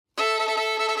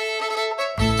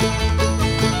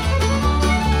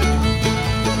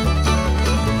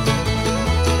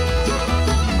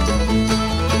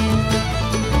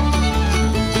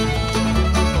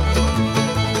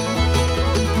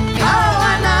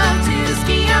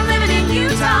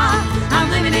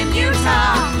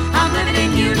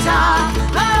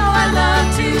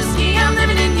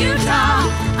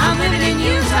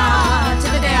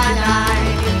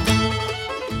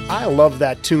love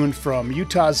that tune from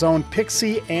Utah's own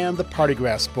Pixie and the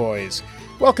Partygrass Boys.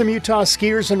 Welcome, Utah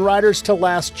skiers and riders, to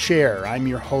Last Chair. I'm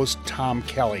your host, Tom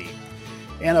Kelly.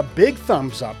 And a big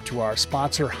thumbs up to our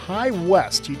sponsor, High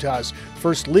West, Utah's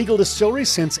first legal distillery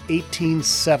since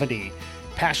 1870.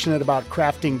 Passionate about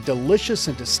crafting delicious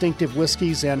and distinctive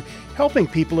whiskeys and helping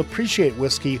people appreciate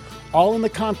whiskey, all in the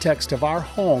context of our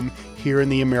home here in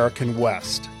the American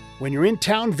West. When you're in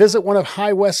town, visit one of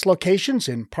High West's locations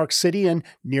in Park City and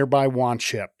nearby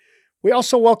Wanship. We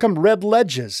also welcome Red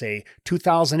Ledges, a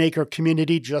 2,000-acre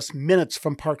community just minutes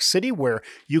from Park City where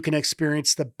you can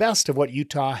experience the best of what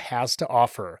Utah has to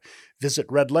offer. Visit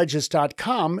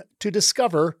redledges.com to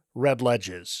discover Red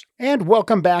Ledges. And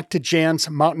welcome back to Jan's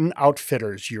Mountain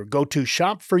Outfitters, your go-to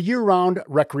shop for year-round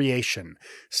recreation.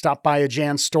 Stop by a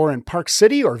Jan's store in Park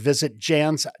City or visit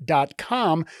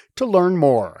jans.com to learn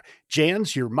more.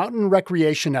 Jan's, your mountain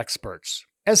recreation experts.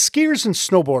 As skiers and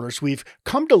snowboarders, we've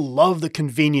come to love the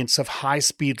convenience of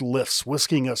high-speed lifts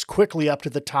whisking us quickly up to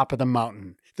the top of the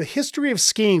mountain. The history of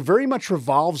skiing very much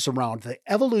revolves around the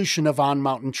evolution of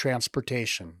on-mountain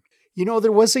transportation. You know,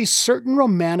 there was a certain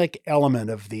romantic element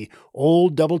of the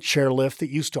old double chairlift that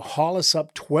used to haul us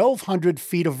up 1,200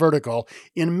 feet of vertical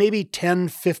in maybe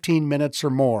 10-15 minutes or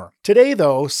more. Today,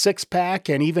 though, 6-pack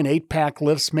and even 8-pack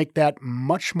lifts make that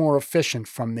much more efficient,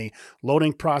 from the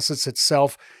loading process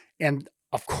itself and,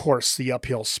 of course, the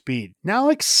uphill speed. Now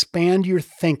expand your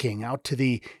thinking out to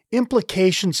the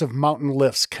implications of mountain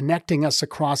lifts connecting us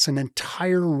across an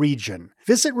entire region.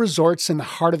 Visit resorts in the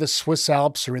heart of the Swiss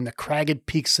Alps or in the cragged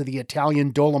peaks of the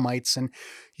Italian Dolomites, and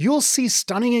you'll see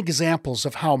stunning examples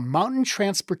of how mountain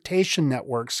transportation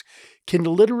networks can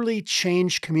literally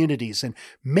change communities and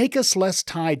make us less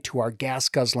tied to our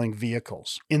gas-guzzling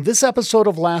vehicles. In this episode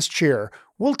of Last Chair,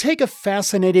 we'll take a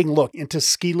fascinating look into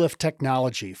ski lift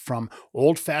technology, from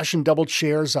old-fashioned double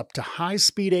chairs up to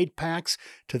high-speed 8-packs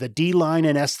to the D-Line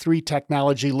and S3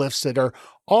 technology lifts that are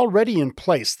already in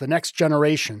place, the next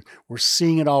generation. We're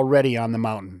seeing it already on the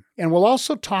mountain. And we'll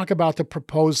also talk about the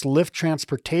proposed lift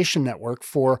transportation network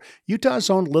for Utah's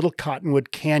own Little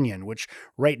Cottonwood Canyon, which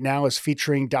right now is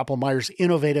featuring Doppelmayer's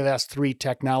innovative S3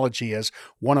 technology as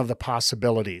one of the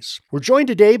possibilities. We're joined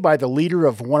today by the leader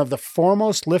of one of the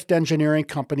foremost lift engineering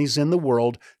companies in the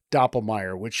world,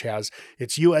 Doppelmayer, which has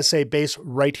its USA base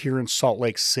right here in Salt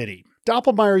Lake City.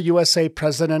 Doppelmayer USA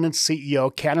President and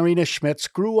CEO Katharina Schmitz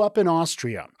grew up in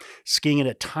Austria, skiing at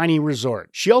a tiny resort.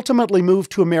 She ultimately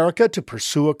moved to America to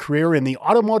pursue a career in the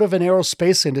automotive and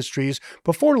aerospace industries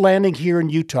before landing here in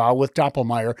Utah with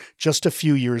Doppelmayer just a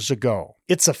few years ago.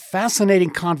 It's a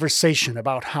fascinating conversation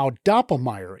about how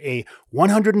Doppelmayer, a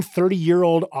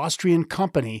 130-year-old Austrian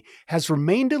company, has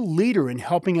remained a leader in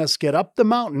helping us get up the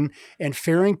mountain and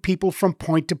ferrying people from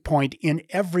point to point in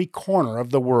every corner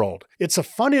of the world. It's a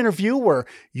fun interview where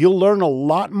you'll learn a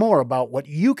lot more about what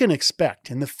you can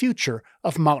expect in the future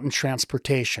of mountain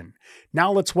transportation.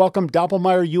 Now let's welcome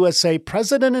Doppelmayer USA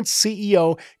President and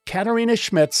CEO Katharina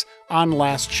Schmitz on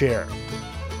Last Chair.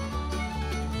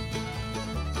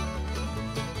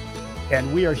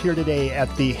 And we are here today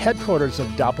at the headquarters of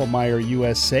Doppelmayer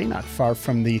USA, not far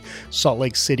from the Salt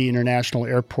Lake City International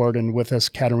Airport, and with us,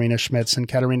 Katharina Schmitz. And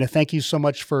Katharina, thank you so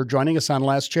much for joining us on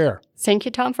Last Chair. Thank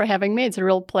you, Tom, for having me. It's a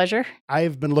real pleasure.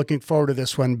 I've been looking forward to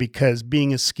this one because,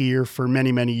 being a skier for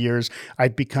many, many years,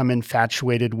 I've become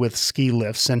infatuated with ski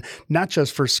lifts, and not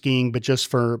just for skiing, but just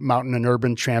for mountain and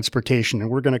urban transportation.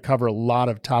 And we're going to cover a lot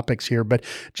of topics here, but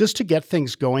just to get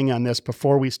things going on this,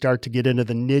 before we start to get into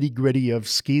the nitty-gritty of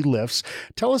ski lifts,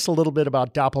 tell us a little bit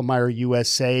about Doppelmayer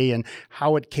USA and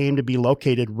how it came to be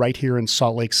located right here in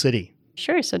Salt Lake City.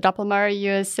 Sure. So Doppelmayer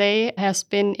USA has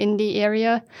been in the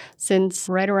area since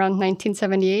right around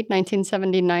 1978,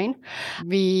 1979.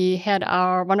 We had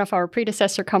one of our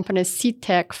predecessor companies,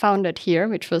 SeaTech, founded here,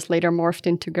 which was later morphed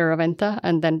into Garaventa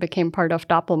and then became part of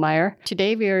Doppelmayer.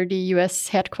 Today, we are the U.S.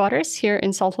 headquarters here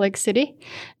in Salt Lake City,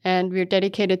 and we're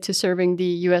dedicated to serving the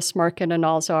U.S. market and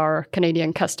also our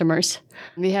Canadian customers.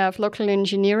 We have local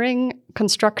engineering,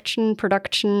 construction,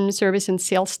 production, service, and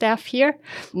sales staff here.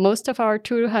 Most of our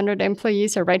 200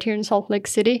 employees are right here in Salt Lake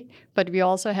City, but we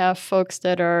also have folks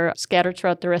that are scattered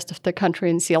throughout the rest of the country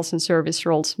in sales and service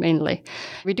roles mainly.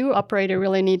 We do operate a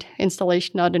really neat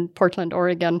installation out in Portland,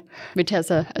 Oregon, which has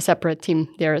a separate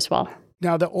team there as well.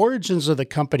 Now, the origins of the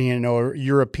company, I know, are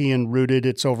European-rooted.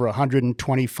 It's over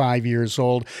 125 years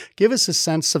old. Give us a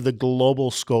sense of the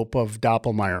global scope of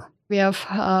Doppelmayer. We have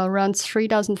around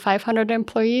 3,500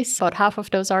 employees. About half of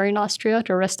those are in Austria.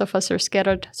 The rest of us are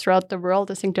scattered throughout the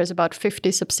world. I think there's about 50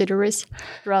 subsidiaries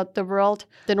throughout the world.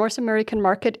 The North American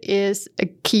market is a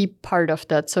key part of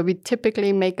that. So we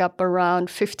typically make up around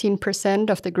 15%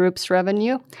 of the group's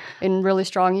revenue. In really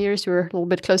strong years, we're a little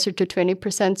bit closer to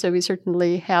 20%. So we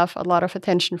certainly have a lot of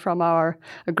attention from our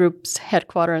group's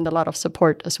headquarters and a lot of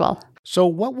support as well. So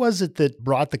what was it that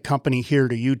brought the company here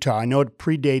to Utah? I know it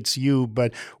predates you,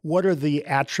 but what are the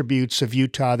attributes of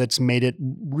Utah that's made it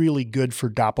really good for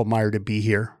Doppelmayr to be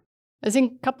here? I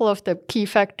think a couple of the key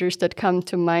factors that come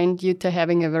to mind, Utah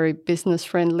having a very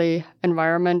business-friendly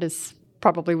environment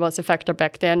probably was a factor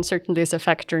back then, certainly is a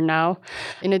factor now.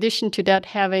 In addition to that,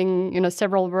 having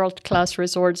several world-class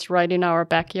resorts right in our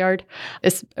backyard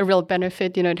is a real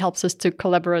benefit. It helps us to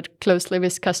collaborate closely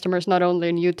with customers, not only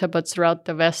in Utah, but throughout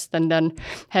the West. And then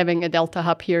having a Delta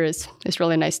hub here is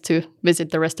really nice to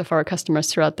visit the rest of our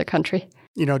customers throughout the country.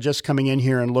 Just coming in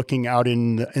here and looking out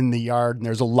in the yard, and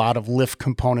there's a lot of lift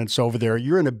components over there.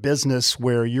 You're in a business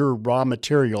where your raw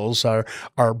materials are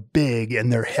big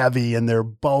and they're heavy and they're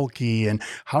bulky. And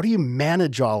how do you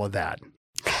manage all of that?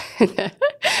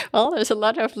 Well, there's a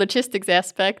lot of logistics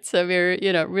aspects. So we're,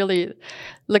 really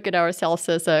look at ourselves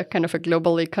as a kind of a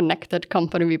globally connected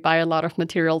company. We buy a lot of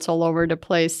materials all over the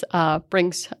place,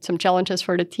 brings some challenges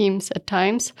for the teams at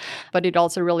times, but it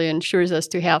also really ensures us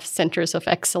to have centers of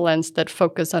excellence that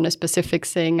focus on a specific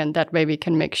thing. And that way we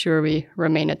can make sure we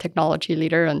remain a technology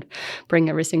leader and bring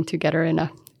everything together in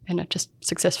a just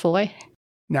successful way.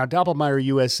 Now, Doppelmayr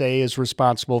USA is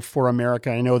responsible for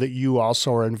America. I know that you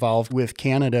also are involved with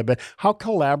Canada, but how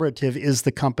collaborative is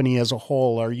the company as a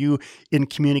whole? Are you in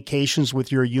communications with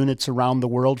your units around the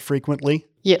world frequently?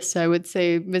 Yes, I would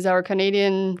say with our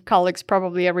Canadian colleagues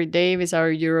probably every day, with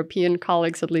our European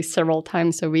colleagues at least several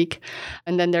times a week.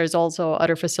 And then there's also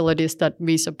other facilities that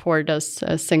we support as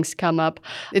things come up.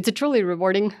 It's a truly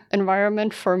rewarding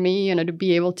environment for me, to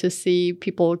be able to see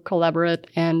people collaborate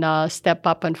and step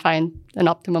up and find an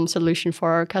optimum solution for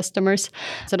our customers.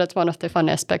 So that's one of the fun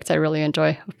aspects I really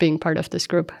enjoy of being part of this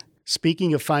group.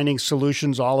 Speaking of finding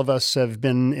solutions, all of us have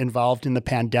been involved in the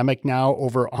pandemic now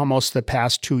over almost the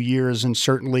past 2 years, and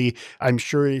certainly I'm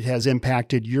sure it has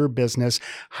impacted your business.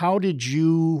 How did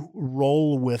you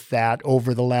roll with that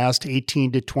over the last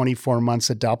 18 to 24 months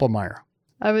at Doppelmayr?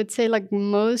 I would say like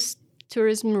most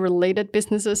tourism-related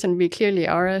businesses, and we clearly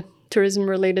are a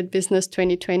tourism-related business,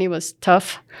 2020 was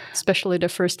tough, especially the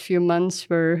first few months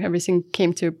where everything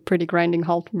came to a pretty grinding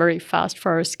halt very fast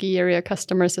for our ski area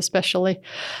customers especially.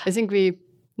 I think we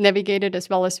navigated as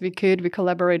well as we could. We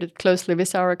collaborated closely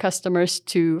with our customers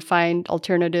to find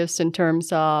alternatives in terms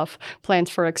of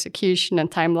plans for execution and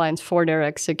timelines for their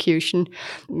execution.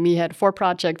 We had 4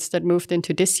 projects that moved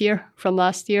into this year from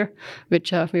last year,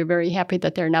 which we're very happy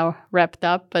that they're now wrapped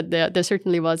up. But there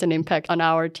certainly was an impact on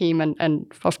our team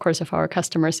and of course, of our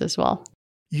customers as well.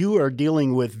 You are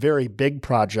dealing with very big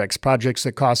projects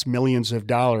that cost millions of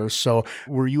dollars. So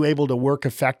were you able to work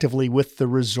effectively with the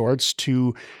resorts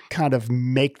to kind of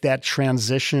make that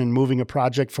transition and moving a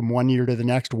project from one year to the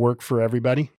next work for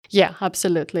everybody? Yeah,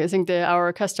 absolutely. I think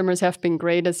our customers have been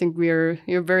great. I think you're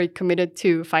very committed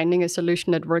to finding a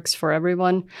solution that works for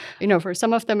everyone. For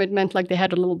some of them, it meant like they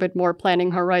had a little bit more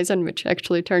planning horizon, which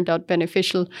actually turned out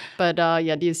beneficial. But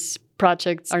these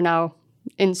projects are now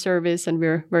in service, and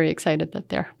we're very excited that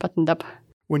they're buttoned up.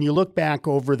 When you look back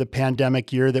over the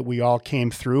pandemic year that we all came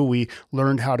through, we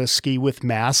learned how to ski with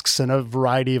masks and a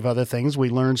variety of other things. We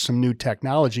learned some new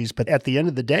technologies, but at the end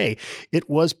of the day, it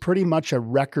was pretty much a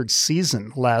record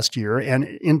season last year, and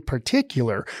in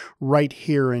particular, right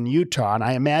here in Utah. And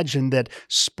I imagine that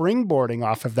springboarding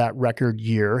off of that record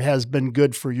year has been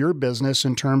good for your business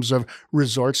in terms of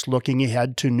resorts looking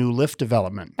ahead to new lift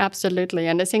development. Absolutely.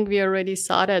 And I think we already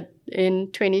saw that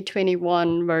in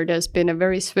 2021, where there's been a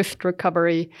very swift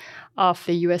recovery of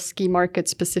the U.S. ski market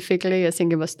specifically. I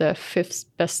think it was the 5th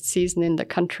best season in the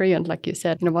country. And like you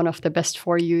said, one of the best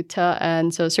for Utah.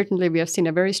 And so certainly we have seen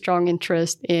a very strong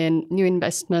interest in new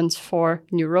investments for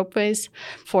new ropeways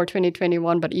for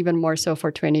 2021, but even more so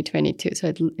for 2022.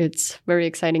 So it's very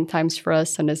exciting times for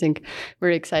us. And I think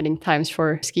very exciting times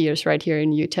for skiers right here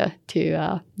in Utah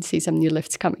to see some new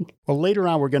lifts coming. Well, later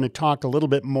on, we're going to talk a little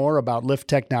bit more about lift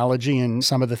technology and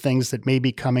some of the things that may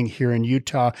be coming here in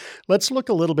Utah. Let's look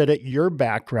a little bit at your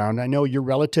background. I know you're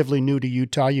relatively new to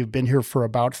Utah. You've been here for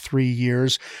about 3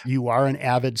 years. You are an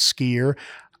avid skier.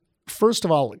 First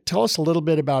of all, tell us a little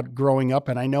bit about growing up.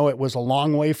 And I know it was a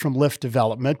long way from lift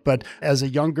development, but as a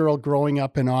young girl growing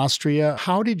up in Austria,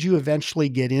 how did you eventually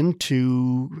get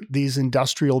into these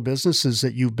industrial businesses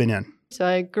that you've been in? So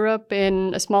I grew up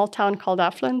in a small town called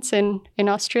Afflens in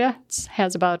Austria. It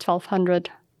has about 1,200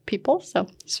 people, so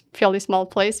it's a fairly small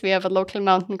place. We have a local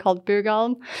mountain called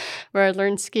Bürgalm, where I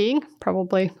learned skiing,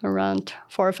 probably around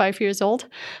 4 or 5 years old.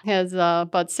 It has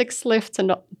about 6 lifts,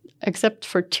 and except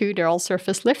for 2, they're all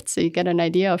surface lifts, so you get an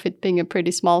idea of it being a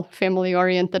pretty small,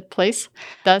 family-oriented place.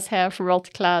 It does have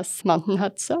world-class mountain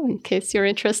huts, so in case you're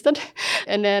interested.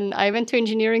 And then I went to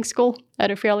engineering school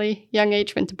at a fairly young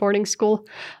age, went to boarding school,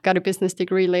 got a business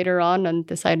degree later on, and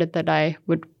decided that I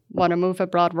would want to move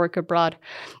abroad, work abroad.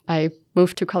 I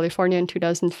moved to California in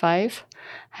 2005,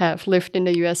 have lived in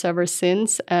the US ever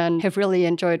since, and have really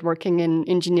enjoyed working in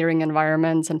engineering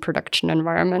environments and production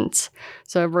environments.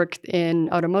 So I worked in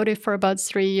automotive for about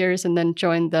 3 years and then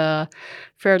joined the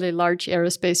fairly large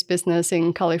aerospace business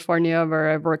in California, where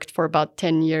I worked for about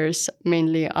 10 years,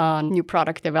 mainly on new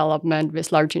product development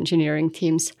with large engineering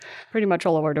teams, pretty much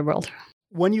all over the world.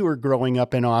 When you were growing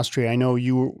up in Austria, I know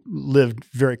you lived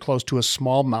very close to a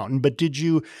small mountain, but did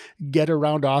you get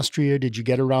around Austria? Did you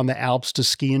get around the Alps to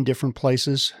ski in different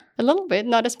places? A little bit,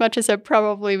 not as much as I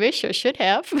probably wish I should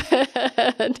have.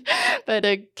 But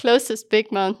the closest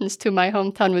big mountains to my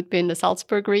hometown would be in the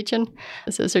Salzburg region.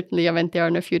 So certainly I went there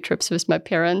on a few trips with my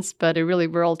parents, but the really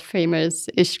world-famous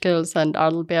Ischgls and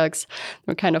Arlbergs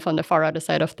were kind of on the far other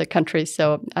side of the country.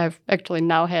 So I've actually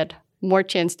now had more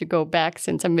chance to go back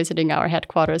since I'm visiting our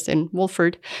headquarters in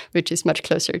Wolfurt, which is much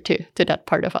closer to that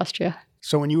part of Austria.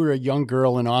 So when you were a young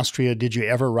girl in Austria, did you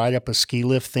ever ride up a ski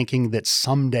lift thinking that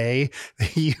someday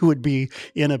you would be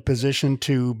in a position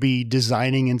to be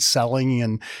designing and selling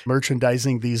and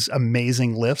merchandising these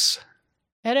amazing lifts?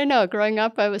 I don't know. Growing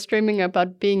up, I was dreaming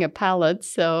about being a pilot.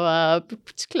 So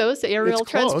it's close, aerial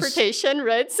transportation,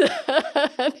 right? So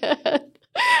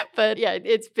but yeah,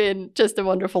 it's been just a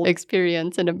wonderful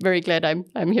experience, and I'm very glad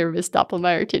I'm here with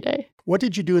Doppelmayr today. What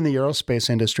did you do in the aerospace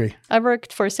industry? I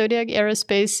worked for Zodiac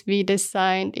Aerospace. We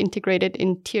designed integrated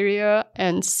interior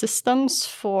and systems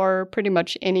for pretty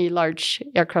much any large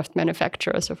aircraft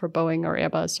manufacturer, so for Boeing or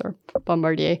Airbus or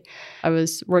Bombardier. I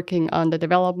was working on the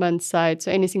development side, so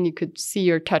anything you could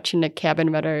see or touch in the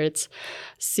cabin, whether it's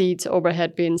seats,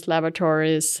 overhead bins,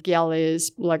 lavatories,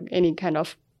 galleys, like any kind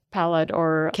of pallet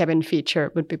or cabin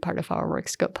feature would be part of our work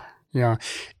scope. Yeah.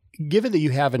 Given that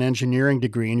you have an engineering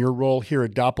degree in your role here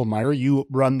at Doppelmayr, you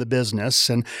run the business,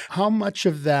 and how much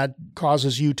of that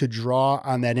causes you to draw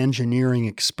on that engineering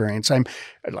experience?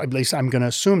 At least I'm going to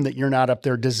assume that you're not up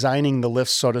there designing the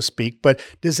lifts, so to speak, but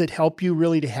does it help you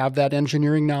really to have that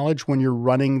engineering knowledge when you're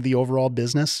running the overall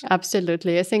business?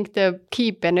 Absolutely. I think the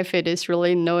key benefit is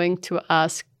really knowing to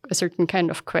ask a certain kind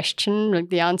of question. Like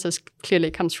the answers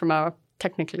clearly comes from our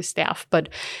technical staff, but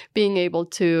being able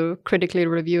to critically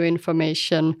review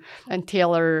information and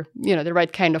tailor, the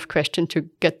right kind of question to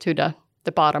get to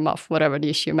the bottom of whatever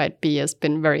the issue might be has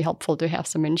been very helpful to have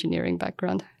some engineering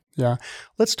background. Yeah.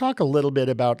 Let's talk a little bit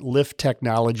about lift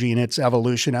technology and its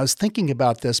evolution. I was thinking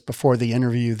about this before the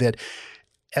interview that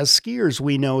as skiers,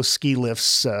 we know ski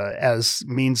lifts as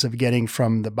means of getting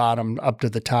from the bottom up to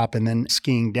the top and then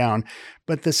skiing down.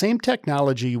 But the same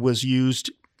technology was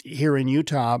used here in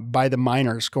Utah by the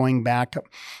miners going back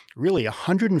really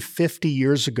 150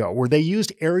 years ago, where they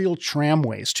used aerial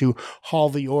tramways to haul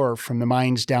the ore from the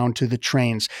mines down to the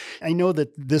trains. I know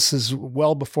that this is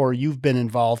well before you've been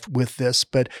involved with this,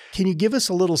 but can you give us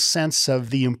a little sense of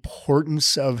the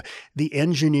importance of the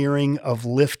engineering of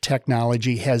lift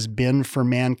technology has been for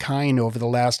mankind over the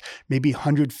last maybe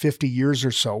 150 years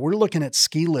or so? We're looking at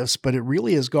ski lifts, but it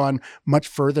really has gone much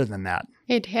further than that.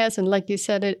 It has, and like you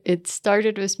said, it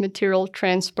started with material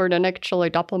transport, and actually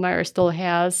Doppelmayr still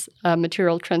has a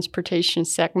material transportation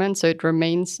segment, so it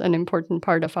remains an important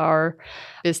part of our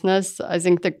business. I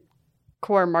think the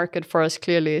core market for us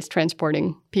clearly is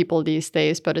transporting people these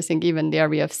days, but I think even there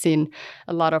we have seen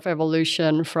a lot of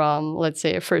evolution from, let's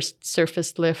say, a first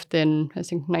surface lift in, I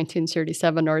think,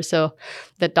 1937 or so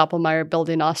that Doppelmayr built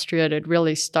in Austria that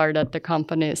really started the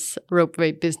company's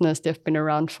ropeway business. They've been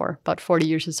around for about 40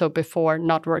 years or so before,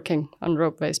 not working on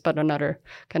ropeways, but on other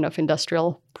kind of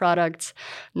industrial products.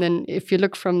 And then if you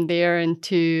look from there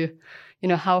into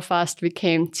how fast we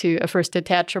came to a first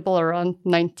detachable around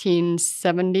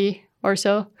 1970 or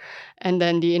so. And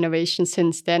then the innovation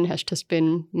since then has just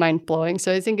been mind-blowing.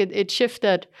 So I think it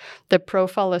shifted the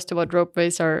profile as to what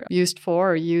ropeways are used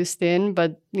for or used in,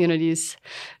 but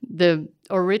the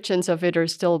origins of it are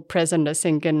still present, I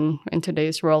think, in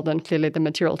today's world, and clearly the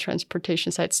material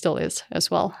transportation side still is as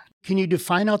well. Can you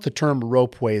define out the term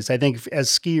ropeways? I think as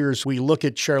skiers, we look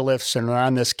at chairlifts and are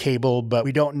on this cable, but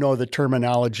we don't know the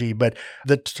terminology. But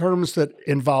the terms that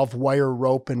involve wire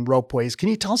rope and ropeways, can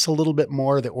you tell us a little bit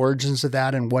more the origins of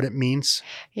that and what it means?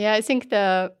 Yeah, I think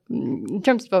in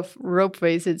terms of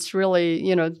ropeways, it's really,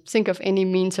 think of any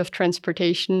means of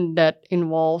transportation that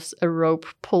involves a rope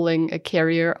pulling a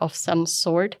carrier of some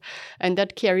sort. And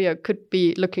that carrier could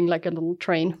be looking like a little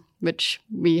train, which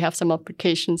we have some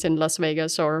applications in Las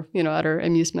Vegas or, other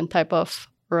amusement type of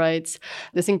rides.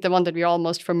 I think the one that we're all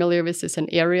most familiar with is an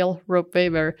aerial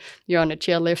ropeway where you're on a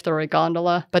chairlift or a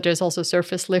gondola. But there's also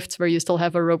surface lifts where you still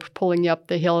have a rope pulling you up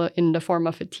the hill in the form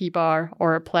of a T-bar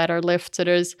or a platter lift. So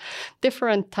there's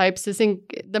different types. I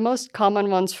think the most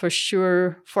common ones for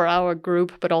sure for our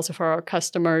group, but also for our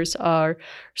customers, are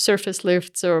surface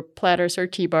lifts or platters or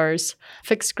T-bars,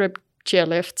 fixed grip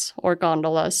chairlifts or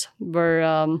gondolas, where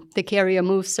the carrier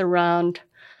moves around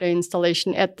the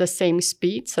installation at the same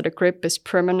speed. So the grip is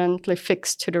permanently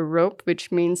fixed to the rope,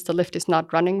 which means the lift is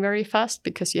not running very fast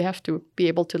because you have to be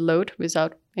able to load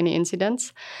without any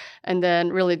incidents. And then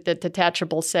really the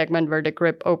detachable segment where the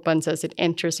grip opens as it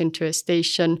enters into a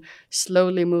station,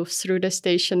 slowly moves through the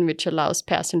station, which allows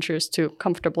passengers to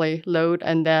comfortably load.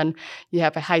 And then you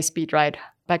have a high-speed ride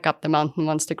back up the mountain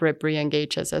once the grip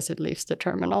re-engages as it leaves the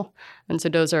terminal. And so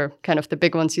those are kind of the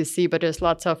big ones you see, but there's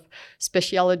lots of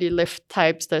specialty lift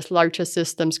types. There's larger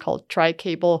systems called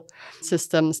tri-cable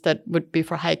systems that would be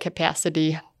for high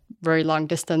capacity, very long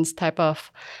distance type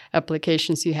of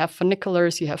applications. You have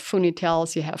funiculars, you have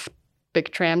funitels, you have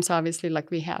big trams, obviously,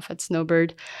 like we have at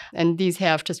Snowbird. And these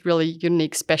have just really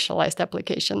unique specialized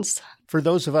applications. For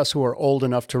those of us who are old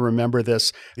enough to remember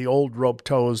this, the old rope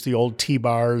tows, the old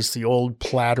T-bars, the old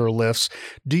platter lifts,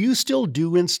 do you still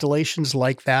do installations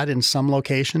like that in some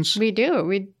locations? We do.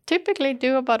 We typically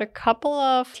do about a couple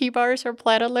of T-bars or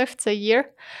platter lifts a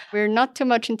year. We're not too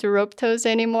much into rope tows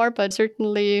anymore, but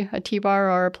certainly a T-bar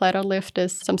or a platter lift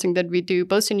is something that we do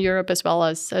both in Europe as well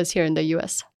as here in the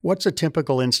U.S. What's a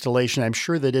typical installation? I'm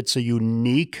sure that it's a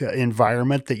unique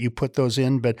environment that you put those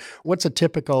in, but what's a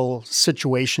typical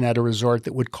situation at a resort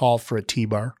that would call for a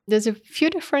T-bar? There's a few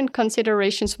different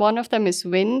considerations. One of them is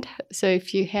wind. So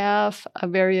if you have a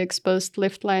very exposed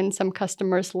lift line, some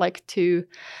customers like to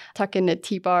tuck in a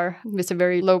T-bar with a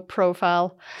very low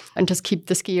profile and just keep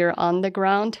the skier on the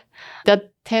ground.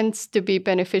 That tends to be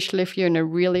beneficial if you're in a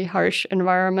really harsh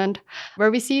environment.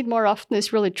 Where we see it more often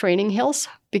is really training hills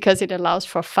because it allows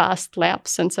for fast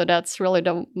laps. And so that's really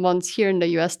the ones here in the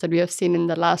US that we have seen in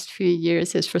the last few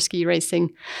years is for ski racing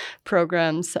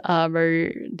programs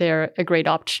where they're a great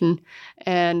option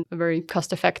and a very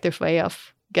cost-effective way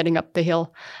of getting up the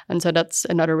hill. And so that's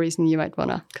another reason you might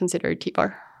want to consider a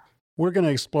T-bar. We're going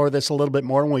to explore this a little bit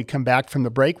more when we come back from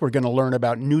the break. We're going to learn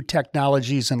about new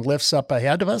technologies and lifts up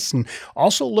ahead of us, and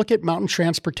also look at mountain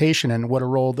transportation and what a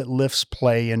role that lifts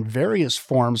play in various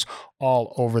forms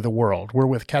all over the world. We're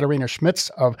with Katharina Schmitz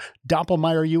of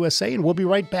Doppelmayr USA, and we'll be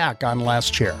right back on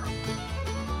Last Chair.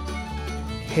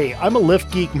 Hey, I'm a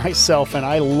lift geek myself, and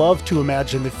I love to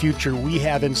imagine the future we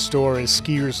have in store as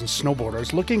skiers and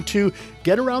snowboarders looking to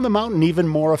get around the mountain even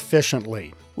more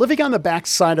efficiently. Living on the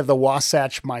backside of the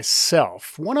Wasatch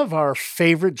myself, one of our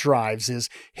favorite drives is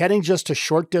heading just a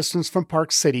short distance from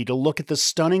Park City to look at the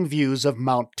stunning views of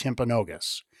Mount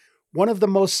Timpanogos. One of the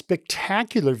most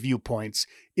spectacular viewpoints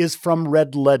is from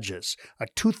Red Ledges, a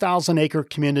 2,000-acre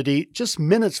community just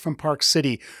minutes from Park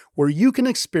City, where you can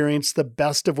experience the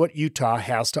best of what Utah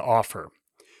has to offer.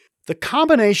 The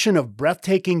combination of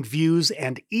breathtaking views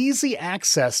and easy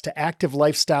access to active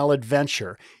lifestyle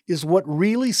adventure is what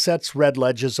really sets Red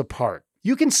Ledges apart.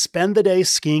 You can spend the day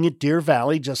skiing at Deer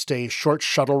Valley, just a short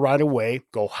shuttle ride away,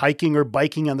 go hiking or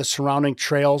biking on the surrounding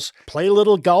trails, play a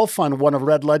little golf on one of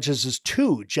Red Ledges'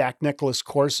 2 Jack Nicklaus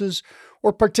courses,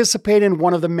 or participate in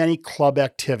one of the many club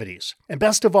activities. And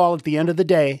best of all, at the end of the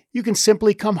day, you can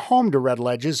simply come home to Red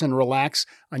Ledges and relax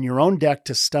on your own deck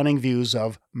to stunning views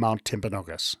of Mount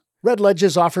Timpanogos. Red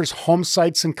Ledges offers home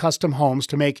sites and custom homes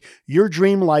to make your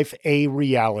dream life a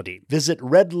reality. Visit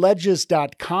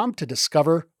redledges.com to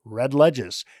discover Red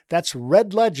Ledges. That's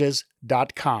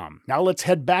redledges.com. Now let's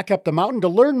head back up the mountain to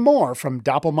learn more from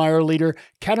Doppelmayr leader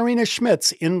Katharina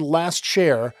Schmitz in Last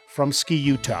Chair from Ski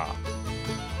Utah.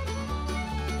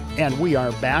 And we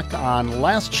are back on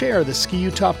Last Chair, the Ski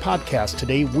Utah podcast.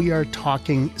 Today we are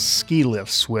talking ski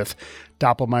lifts with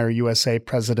Doppelmayr USA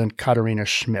President Katharina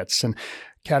Schmitz. And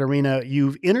Katarina,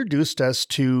 you've introduced us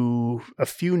to a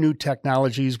few new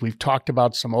technologies. We've talked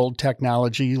about some old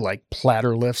technology like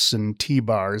platter lifts and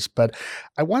T-bars, but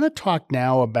I want to talk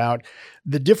now about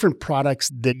the different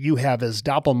products that you have as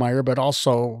Doppelmayr, but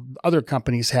also other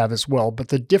companies have as well, but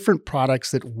the different products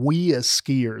that we as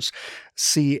skiers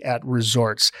see at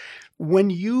resorts. When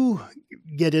you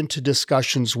get into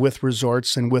discussions with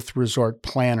resorts and with resort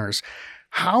planners,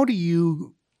 how do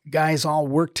you guys all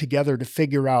work together to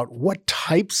figure out what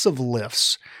types of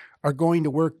lifts are going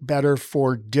to work better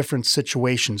for different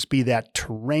situations, be that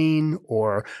terrain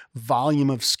or volume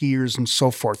of skiers and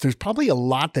so forth? There's probably a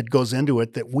lot that goes into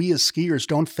it that we as skiers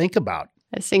don't think about.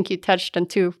 I think you touched on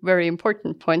two very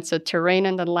important points. So terrain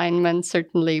and alignment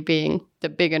certainly being the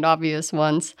big and obvious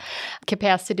ones.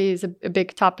 Capacity is a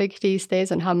big topic these days,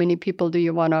 and how many people do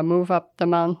you want to move up the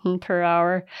mountain per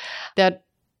hour? That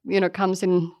comes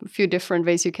in a few different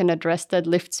ways you can address that.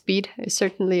 Lift speed is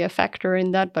certainly a factor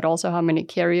in that, but also how many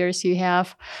carriers you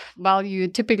have. While you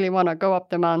typically want to go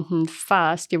up the mountain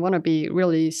fast, you want to be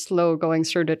really slow going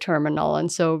through the terminal.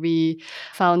 And so we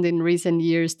found in recent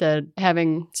years that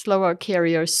having slower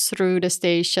carriers through the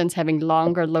stations, having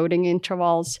longer loading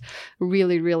intervals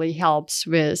really, really helps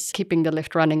with keeping the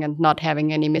lift running and not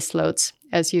having any misloads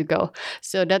as you go.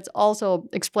 So that also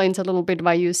explains a little bit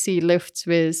why you see lifts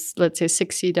with, let's say,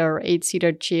 6-seater or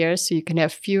 8-seater chairs. So you can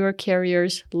have fewer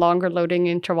carriers, longer loading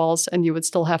intervals, and you would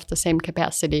still have the same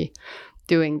capacity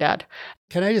doing that.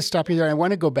 Can I just stop you there? I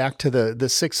want to go back to the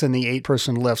 6 and the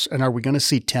 8-person lifts. And are we going to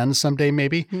see 10 someday,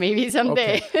 maybe? Maybe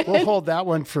someday. Okay. We'll hold that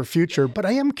one for future. But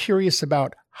I am curious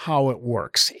about how it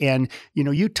works. And,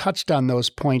 you touched on those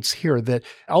points here that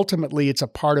ultimately it's a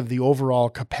part of the overall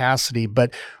capacity.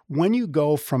 But when you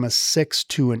go from a 6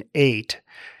 to an 8,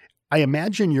 I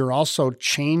imagine you're also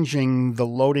changing the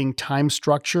loading time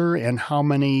structure and how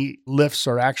many lifts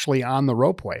are actually on the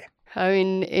ropeway. I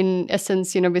mean, in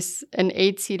essence, with an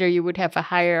 8-seater, you would have a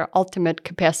higher ultimate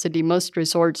capacity. Most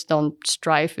resorts don't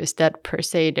strive with that per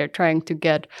se. They're trying to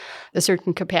get a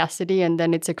certain capacity, and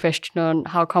then it's a question on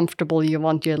how comfortable you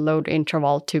want your load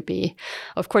interval to be.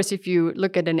 Of course, if you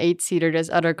look at an 8-seater, there's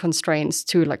other constraints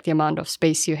too, like the amount of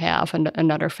space you have and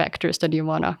other factors that you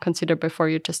want to consider before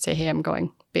you just say, hey, I'm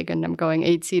going big and I'm going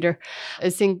 8-seater. I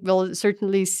think we'll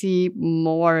certainly see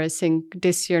more. I think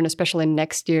this year and especially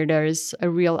next year, there's a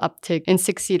real uptick in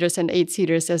 6-seaters and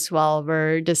 8-seaters as well,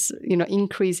 where this,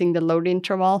 increasing the load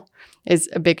interval is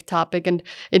a big topic. And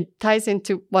it ties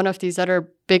into one of these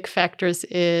other big factors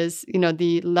is,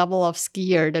 the level of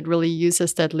skier that really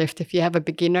uses that lift. If you have a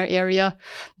beginner area,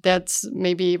 that's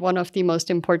maybe one of the most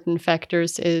important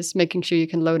factors is making sure you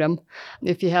can load them.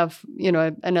 If you have,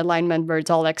 an alignment where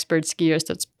it's all expert skiers,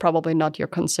 that's probably not your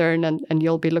concern, and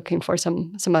you'll be looking for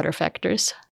some other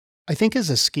factors. I think as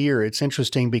a skier, it's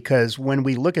interesting because when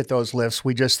we look at those lifts,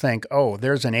 we just think, oh,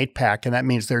 there's an 8-pack, and that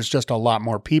means there's just a lot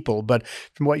more people. But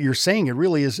from what you're saying, it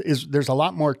really is there's a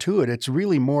lot more to it. It's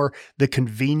really more the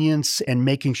convenience and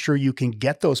making sure you can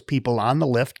get those people on the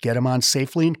lift, get them on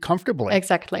safely and comfortably.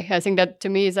 Exactly. I think that to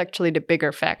me is actually the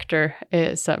bigger factor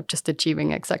is just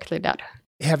achieving exactly that.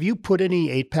 Have you put any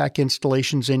 8-pack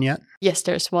installations in yet? Yes,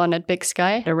 there's one at Big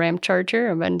Sky, the Ramcharger.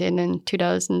 I went in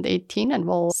 2018, and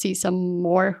we'll see some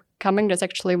more coming. There's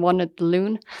actually one at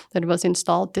Loon that was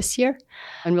installed this year,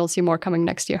 and we'll see more coming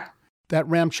next year. That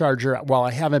Ramcharger, while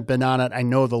I haven't been on it, I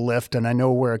know the lift and I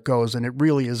know where it goes, and it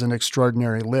really is an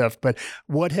extraordinary lift. But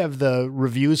what have the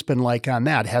reviews been like on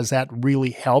that? Has that really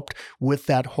helped with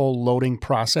that whole loading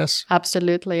process?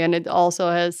 Absolutely. And it also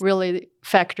has really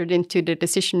factored into the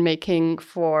decision-making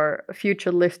for a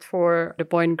future lift for the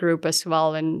Boyne Group as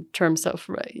well, in terms of,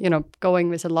 going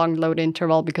with a long load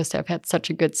interval, because they've had such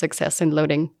a good success in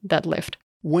loading that lift.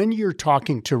 When you're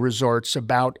talking to resorts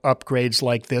about upgrades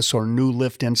like this or new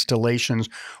lift installations,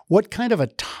 what kind of a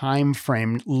time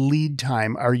frame, lead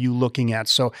time are you looking at?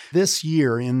 So this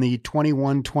year in the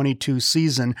 21-22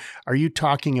 season, are you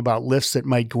talking about lifts that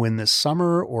might go in this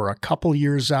summer or a couple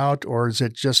years out, or is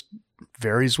it just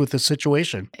varies with the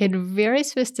situation? It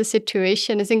varies with the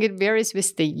situation. I think it varies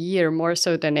with the year more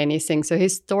so than anything. So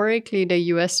historically, the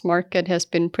US market has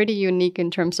been pretty unique in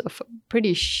terms of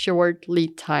pretty short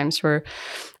lead times, where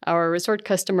our resort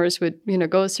customers would,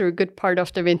 go through a good part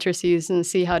of the winter season,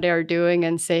 see how they're doing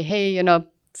and say, hey,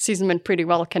 season went pretty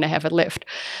well. Can I have a lift?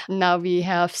 Now we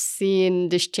have seen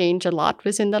this change a lot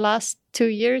within the last 2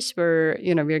 years where,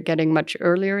 we're getting much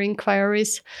earlier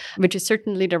inquiries, which is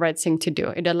certainly the right thing to do.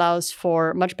 It allows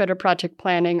for much better project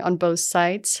planning on both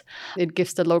sides. It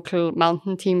gives the local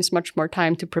mountain teams much more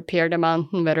time to prepare the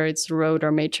mountain, whether it's road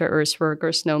or major earthwork or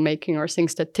snowmaking or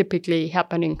things that typically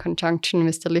happen in conjunction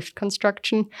with the lift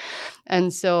construction.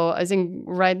 And so I think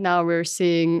right now we're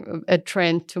seeing a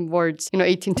trend towards,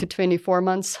 18 to 24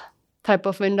 months type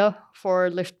of window for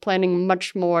lift planning,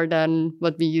 much more than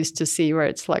what we used to see where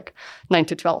it's like 9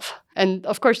 to 12. And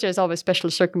of course, there's always special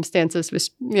circumstances with,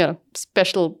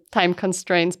 special time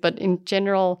constraints. But in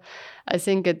general, I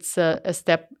think it's a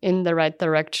step in the right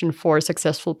direction for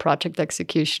successful project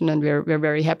execution. And we're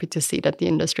very happy to see that the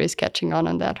industry is catching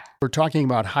on that. We're talking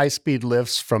about high-speed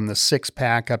lifts from the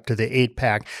 6-pack up to the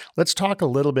 8-pack. Let's talk a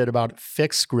little bit about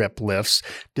fixed grip lifts.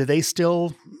 Do they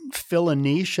still fill a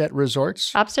niche at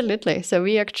resorts? Absolutely. So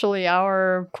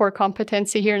our core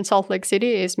competency here in Salt Lake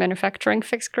City is manufacturing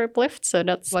fixed grip lifts. So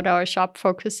that's what our shop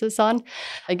focuses on.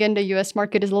 Again, the US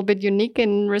market is a little bit unique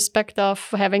in respect of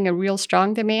having a real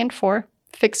strong demand for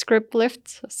fixed grip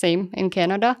lifts, same in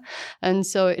Canada. And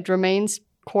so it remains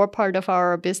core part of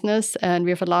our business, and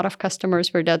we have a lot of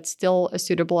customers where that's still a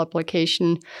suitable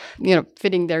application,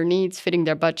 fitting their needs, fitting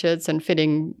their budgets, and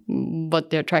fitting what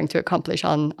they're trying to accomplish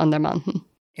on their mountain.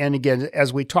 And again,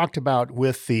 as we talked about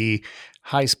with the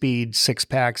high-speed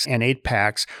 6-packs and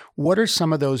 8-packs, what are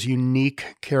some of those unique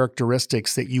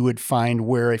characteristics that you would find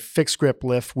where a fixed grip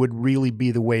lift would really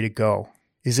be the way to go?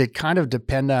 Is it kind of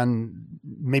depend on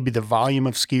maybe the volume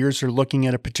of skiers are looking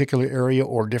at a particular area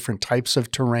or different types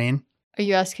of terrain? Are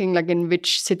you asking like in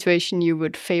which situation you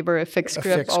would favor a fixed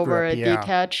grip over a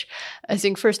detach? I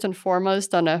think first and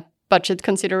foremost on a budget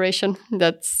consideration.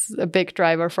 That's a big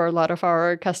driver for a lot of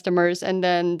our customers. And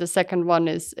then the second one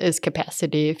is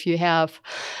capacity. If you have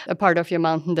a part of your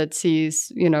mountain that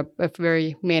sees, a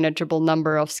very manageable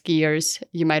number of skiers,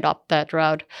 you might opt that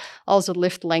route. Also,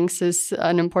 lift length is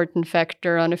an important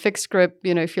factor. On a fixed grip,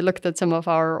 if you looked at some of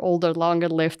our older, longer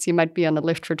lifts, you might be on a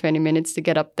lift for 20 minutes to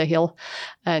get up the hill.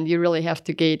 And you really have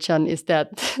to gauge on, is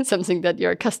that something that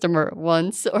your customer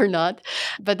wants or not?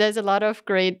 But there's a lot of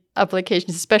great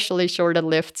applications, especially shorter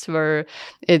lifts, where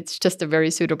it's just a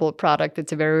very suitable product.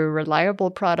 It's a very reliable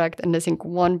product. And I think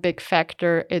one big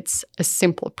factor, it's a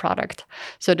simple product.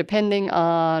 So depending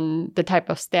on the type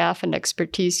of staff and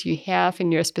expertise you have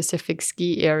in your specific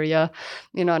ski area,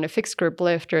 on a fixed grip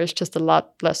lift, there's just a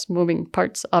lot less moving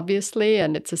parts, obviously,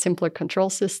 and it's a simpler control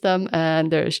system.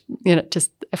 And there's,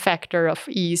 just a factor of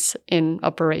ease in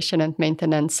operation and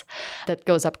maintenance that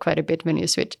goes up quite a bit when you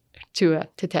switch to a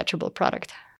detachable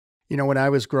product. When I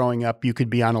was growing up, you could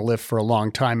be on a lift for a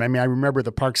long time. I mean, I remember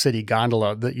the Park City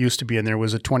gondola that used to be in there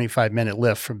was a 25-minute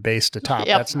lift from base to top.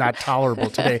 Yep. That's not tolerable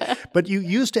today. But you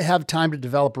used to have time to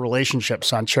develop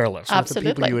relationships on chairlifts with the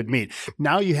people you would meet.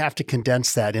 Now you have to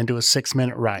condense that into a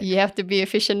 6-minute ride. You have to be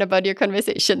efficient about your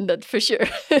conversation, that's for sure.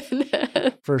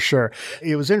 For sure.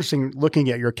 It was interesting looking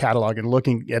at your catalog and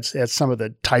looking at some of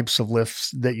the types of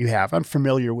lifts that you have. I'm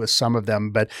familiar with some of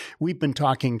them, but we've been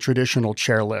talking traditional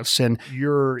chairlifts, and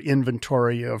your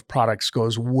inventory of products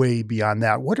goes way beyond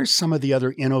that. What are some of the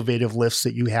other innovative lifts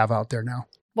that you have out there now?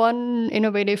 One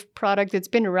innovative product that's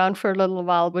been around for a little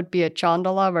while would be a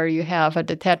gondola, where you have a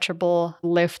detachable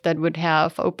lift that would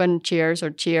have open chairs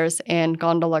and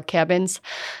gondola cabins.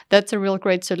 That's a real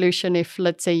great solution if,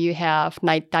 let's say, you have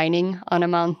night dining on a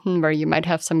mountain where you might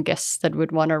have some guests that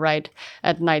would want to ride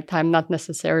at nighttime, not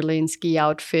necessarily in ski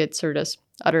outfits, or there's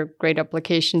other great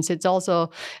applications. It's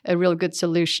also a real good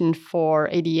solution for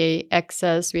ADA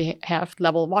access. We have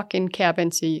level walk-in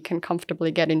cabins, so you can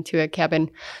comfortably get into a cabin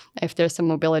if there's some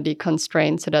mobility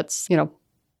constraints. So that's,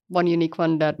 one unique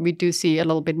one that we do see a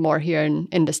little bit more here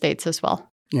in the States as well.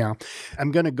 Yeah.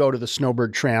 I'm going to go to the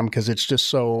Snowbird Tram because it's just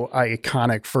so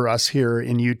iconic for us here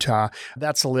in Utah.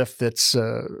 That's a lift that's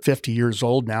 50 years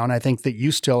old now. And I think that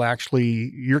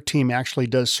your team actually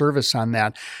does service on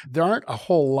that. There aren't a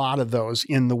whole lot of those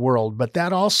in the world, but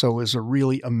that also is a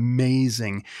really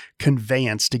amazing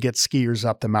conveyance to get skiers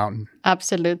up the mountain.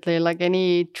 Absolutely. Like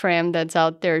any tram that's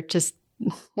out there, just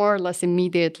more or less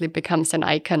immediately becomes an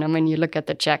icon. I mean, you look at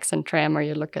the Jackson Tram or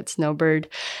you look at Snowbird.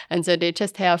 And so they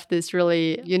just have this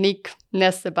really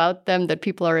uniqueness about them that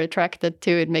people are attracted to.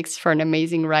 It makes for an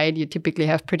amazing ride. You typically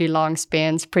have pretty long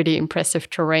spans, pretty impressive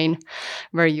terrain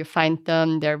where you find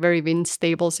them. They're very wind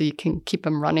stable, so you can keep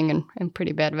them running in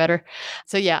pretty bad weather.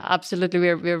 So yeah, absolutely.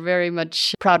 We're very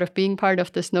much proud of being part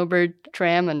of the Snowbird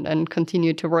Tram and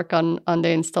continue to work on the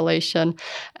installation.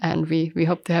 And we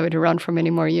hope to have it around for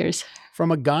many more years. From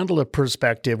a gondola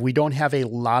perspective, we don't have a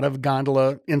lot of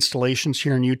gondola installations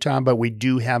here in Utah, but we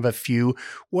do have a few.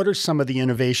 What are some of the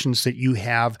innovations that you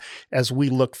have as we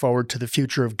look forward to the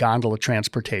future of gondola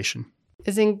transportation?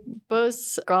 I think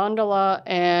both gondola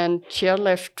and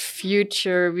chairlift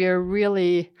future, we are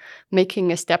really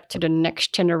making a step to the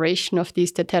next generation of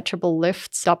these detachable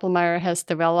lifts. Doppelmayr has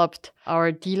developed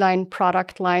our D-Line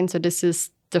product line. So this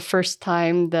is the first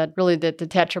time that really the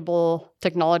detachable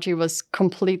technology was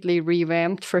completely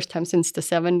revamped, first time since the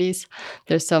 70s.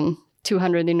 There's some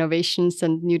 200 innovations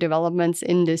and new developments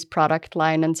in this product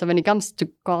line. And so when it comes to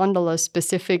gondolas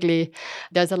specifically,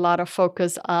 there's a lot of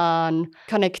focus on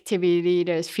connectivity.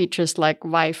 There's features like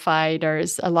Wi-Fi.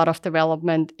 There's a lot of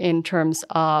development in terms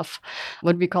of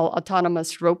what we call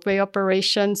autonomous ropeway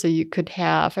operation. So you could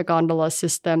have a gondola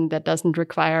system that doesn't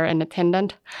require an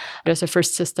attendant. There's a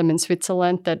first system in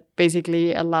Switzerland that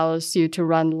basically allows you to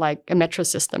run like a metro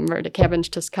system where the cabins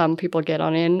just come, people get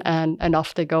on in, and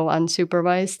off they go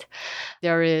unsupervised.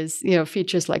 There is,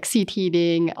 features like seat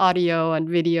heating, audio and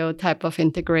video type of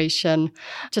integration,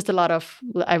 just a lot of,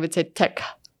 I would say, tech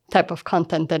type of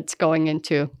content that's going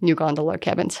into new gondola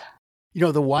cabins.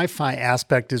 The Wi-Fi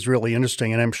aspect is really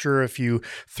interesting, and I'm sure if you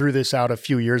threw this out a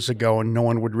few years ago and no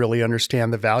one would really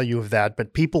understand the value of that,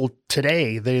 but people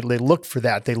today, they look for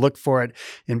that. They look for it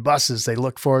in buses, they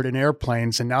look for it in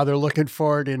airplanes, and now they're looking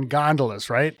for it in gondolas,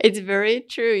 right? It's very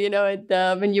true.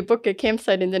 When you book a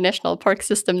campsite in the national park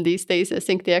system these days, I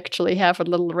think they actually have a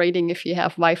little rating if you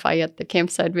have Wi-Fi at the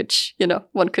campsite, which,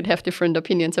 one could have different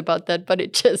opinions about that, but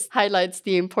it just highlights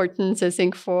the importance, I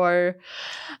think, for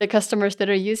the customers that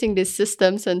are using this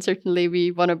systems, and certainly we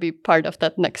want to be part of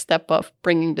that next step of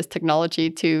bringing this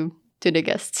technology to the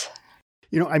guests.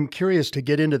 I'm curious to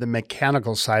get into the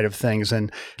mechanical side of things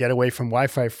and get away from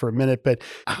Wi-Fi for a minute, but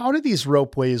how do these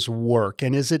ropeways work?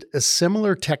 And is it a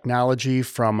similar technology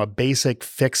from a basic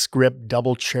fixed grip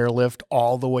double chairlift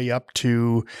all the way up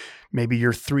to maybe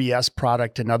your 3S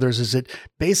product and others? Is it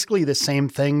basically the same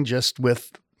thing, just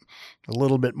with a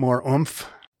little bit more oomph?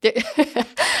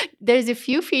 There's a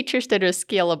few features that are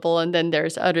scalable, and then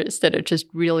there's others that are just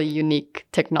really unique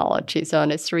technology. So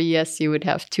on a 3S, you would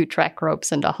have 2 track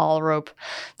ropes and a haul rope.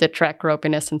 The track rope,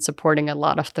 in essence, supporting a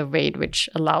lot of the weight, which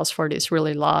allows for these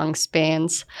really long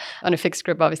spans. On a fixed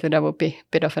grip, obviously, that would be a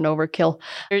bit of an overkill.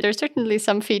 There's certainly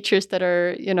some features that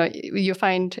are, you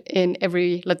find in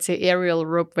every, let's say, aerial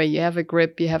rope where you have a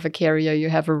grip, you have a carrier,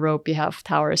 you have a rope, you have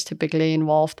towers typically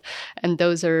involved. And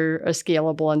those are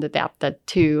scalable and adapted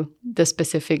to the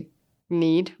specific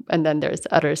need. And then there's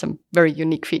some very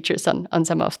unique features on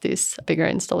some of these bigger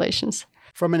installations.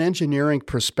 From an engineering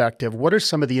perspective, what are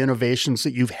some of the innovations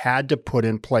that you've had to put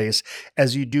in place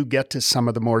as you do get to some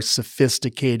of the more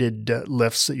sophisticated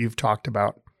lifts that you've talked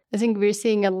about? I think we're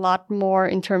seeing a lot more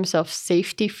in terms of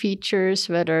safety features,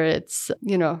 whether it's,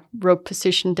 rope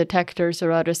position detectors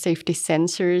or other safety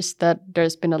sensors, that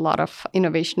there's been a lot of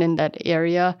innovation in that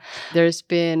area. There's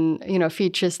been,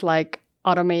 features like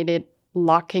automated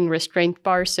locking restraint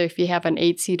bars. So if you have an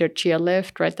 8-seater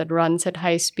chairlift, right, that runs at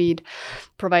high speed,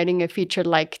 providing a feature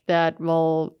like that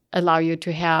will allow you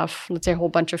to have, let's say, a whole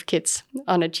bunch of kids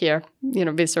on a chair,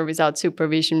 with or without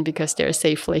supervision, because they're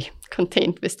safely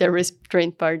contained with their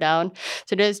restraint bar down.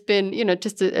 So there's been,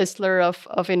 just a slur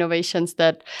of innovations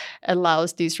that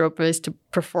allows these ropeways to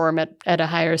perform at a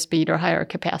higher speed or higher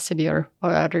capacity or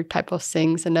other type of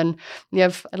things. And then you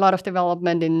have a lot of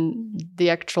development in the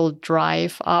actual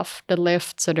drive of the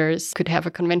lift. So could have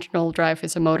a conventional drive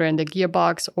with a motor and a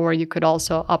gearbox, or you could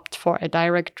also opt for a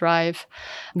direct drive,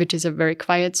 which is a very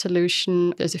quiet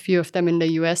solution. There's a few of them in the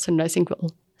US, and I think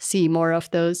we'll see more of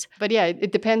those. But yeah,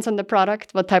 it depends on the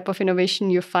product, what type of innovation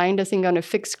you find. I think on a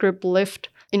fixed grip lift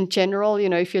in general,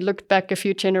 if you look back a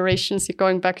few generations,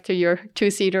 going back to your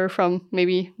 2-seater from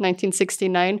maybe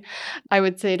 1969, I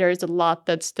would say there's a lot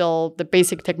that's still the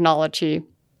basic technology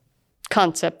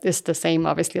concept is the same.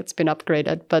 Obviously, it's been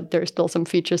upgraded, but there's still some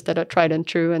features that are tried and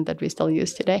true and that we still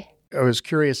use today. I was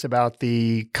curious about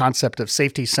the concept of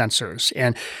safety sensors.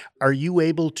 And are you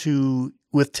able to,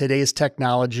 with today's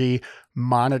technology,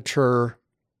 monitor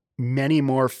many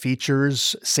more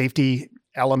features, safety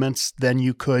elements than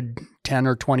you could 10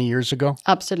 or 20 years ago?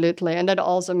 Absolutely. And that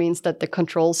also means that the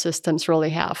control systems really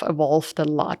have evolved a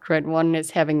lot, right? One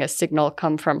is having a signal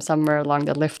come from somewhere along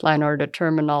the lift line or the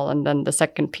terminal. And then the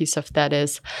second piece of that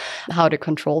is how the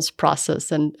controls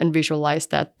process and visualize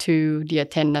that to the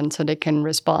attendant so they can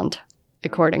respond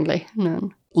accordingly.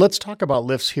 Let's talk about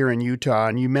lifts here in Utah.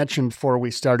 And you mentioned before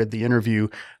we started the interview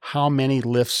how many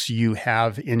lifts you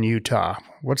have in Utah.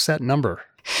 What's that number?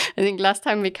 I think last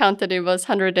time we counted it was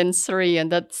 103,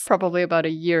 and that's probably about a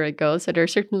year ago. So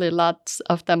there's certainly lots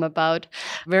of them about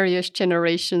various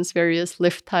generations, various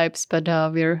lift types, but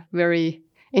we're very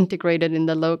integrated in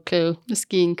the local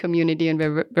skiing community, and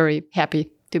we're very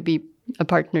happy to be a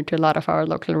partner to a lot of our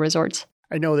local resorts.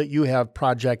 I know that you have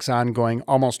projects ongoing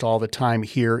almost all the time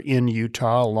here in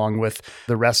Utah, along with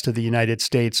the rest of the United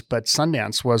States, but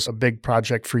Sundance was a big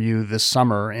project for you this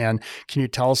summer. And can you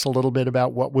tell us a little bit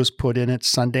about what was put in at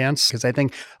Sundance? Because I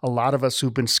think a lot of us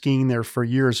who've been skiing there for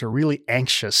years are really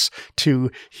anxious to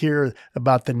hear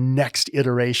about the next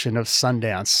iteration of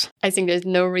Sundance. I think there's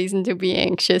no reason to be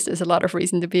anxious. There's a lot of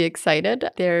reason to be excited.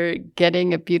 They're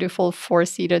getting a beautiful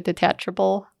 4-seater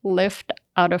detachable lift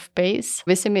out of base,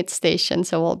 Visimid Station.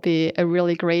 So it will be a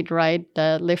really great ride.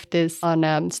 The lift is on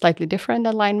a slightly different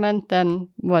alignment than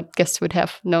what guests would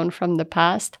have known from the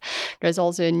past. There's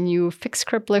also a new fixed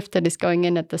grip lift that is going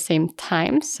in at the same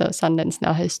time. So Sundance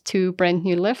now has 2 brand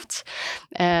new lifts.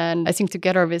 And I think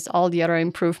together with all the other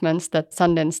improvements that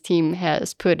Sundance team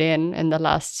has put in the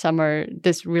last summer,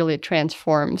 this really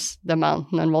transforms the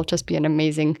mountain and will just be an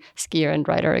amazing skier and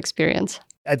rider experience.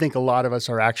 I think a lot of us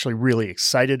are actually really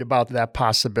excited about that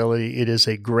possibility. It is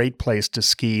a great place to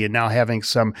ski, and now having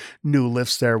some new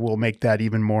lifts there will make that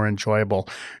even more enjoyable.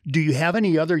 Do you have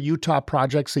any other Utah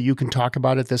projects that you can talk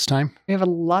about at this time? We have a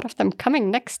lot of them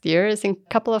coming next year. I think a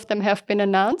couple of them have been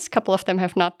announced, a couple of them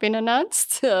have not been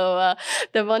announced. So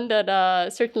the one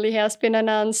that certainly has been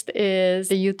announced is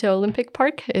the Utah Olympic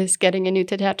Park is getting a new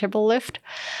detachable lift.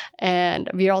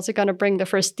 And we're also going to bring the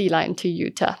first D-line to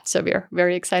Utah. So we're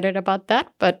very excited about that.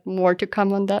 But more to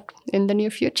come on that in the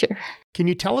near future. Can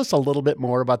you tell us a little bit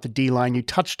more about the D-line? You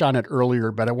touched on it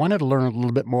earlier, but I wanted to learn a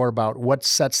little bit more about what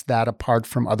sets that apart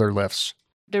from other lifts.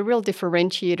 The real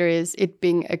differentiator is it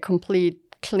being a complete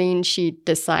clean sheet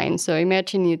design. So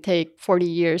imagine you take 40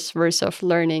 years worth of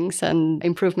learnings and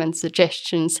improvement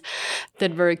suggestions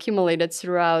that were accumulated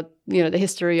throughout the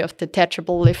history of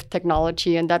detachable lift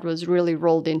technology, and that was really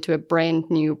rolled into a brand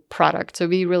new product. So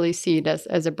we really see it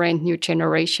as a brand new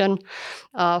generation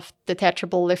of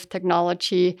detachable lift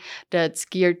technology that's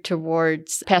geared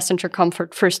towards passenger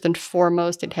comfort first and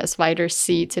foremost. It has wider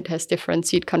seats, it has different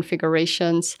seat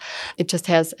configurations, it just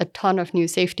has a ton of new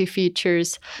safety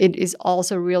features. It is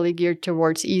also really geared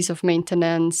towards ease of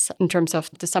maintenance in terms of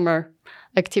the summer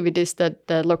activities that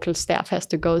the local staff has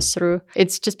to go through.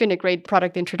 It's just been a great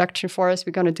product introduction for us.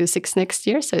 We're going to do 6 next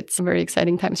year, so it's very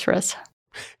exciting times for us.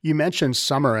 You mentioned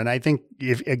summer, and I think,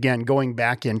 again, going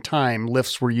back in time,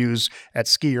 lifts were used at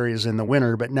ski areas in the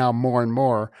winter, but now more and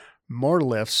more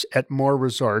lifts at more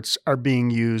resorts are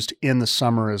being used in the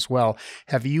summer as well.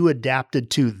 Have you adapted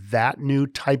to that new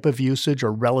type of usage,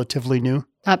 or relatively new?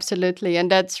 Absolutely. And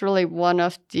that's really one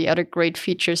of the other great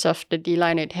features of the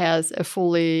D-Line. It has a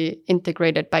fully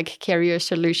integrated bike carrier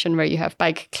solution where you have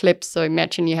bike clips. So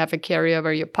imagine you have a carrier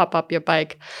where you pop up your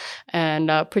bike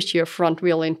and push your front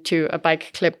wheel into a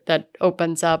bike clip that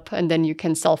opens up, and then you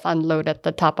can self-unload at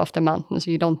the top of the mountain.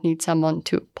 So you don't need someone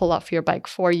to pull off your bike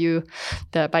for you.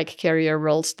 The bike carrier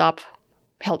will stop,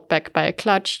 held back by a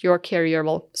clutch. Your carrier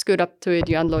will scoot up to it,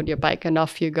 you unload your bike, and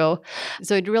off you go.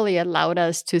 So it really allowed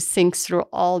us to think through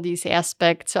all these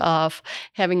aspects of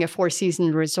having a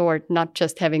 4-season resort, not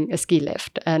just having a ski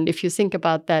lift. And if you think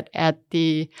about that at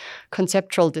the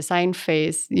conceptual design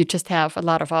phase, you just have a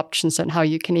lot of options on how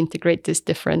you can integrate these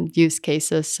different use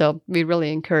cases. So we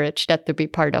really encourage that to be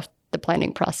part of the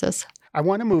planning process. I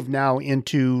want to move now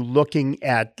into looking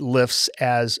at lifts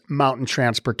as mountain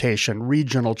transportation,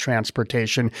 regional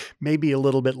transportation, maybe a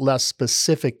little bit less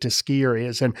specific to ski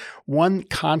areas. And one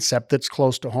concept that's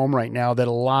close to home right now that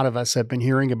a lot of us have been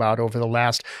hearing about over the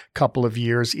last couple of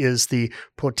years is the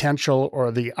potential,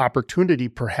 or the opportunity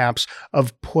perhaps,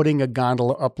 of putting a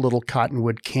gondola up Little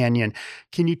Cottonwood Canyon.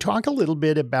 Can you talk a little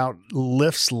bit about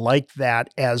lifts like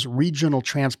that as regional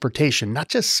transportation, not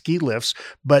just ski lifts,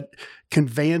 but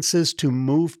conveyances to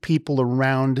move people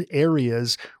around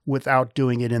areas without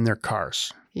doing it in their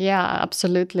cars? Yeah,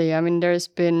 absolutely. I mean, there's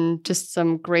been just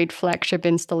some great flagship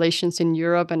installations in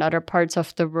Europe and other parts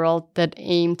of the world that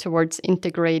aim towards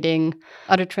integrating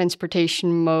other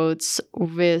transportation modes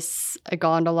with a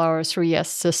gondola or 3S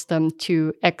system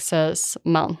to access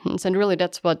mountains. And really,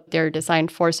 that's what they're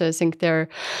designed for. So I think they're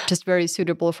just very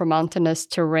suitable for mountainous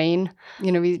terrain.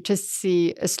 We just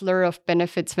see a slur of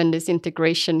benefits when this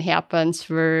integration happens.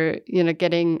 We're,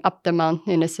 getting up the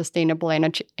mountain in a sustainable,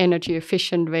 energy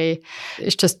efficient way.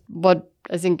 It's just what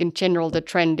I think in general the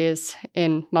trend is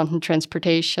in mountain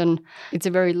transportation. It's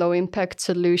a very low impact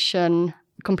solution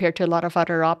compared to a lot of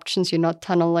other options. You're not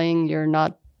tunneling, you're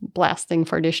not blasting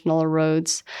for additional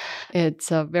roads. It's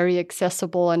very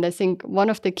accessible. And I think one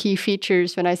of the key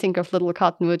features when I think of Little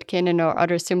Cottonwood Canyon or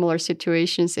other similar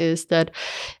situations is that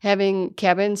having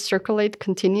cabins circulate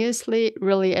continuously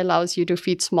really allows you to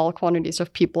feed small quantities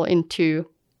of people into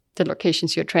the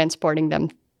locations you're transporting them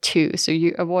to. So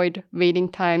you avoid waiting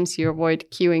times, you avoid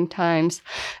queuing times,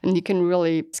 and you can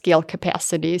really scale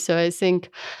capacity. So I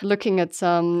think looking at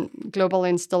some global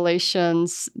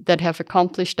installations that have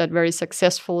accomplished that very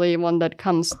successfully, one that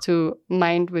comes to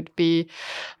mind would be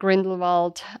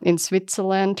Grindelwald in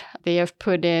Switzerland. They have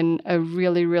put in a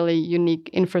really, really unique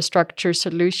infrastructure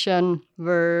solution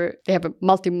where they have a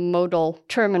multimodal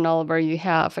terminal where you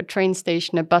have a train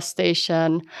station, a bus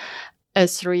station, a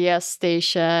 3S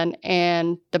station,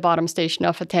 and the bottom station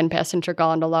of a 10-passenger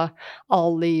gondola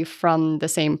all leave from the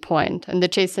same point. And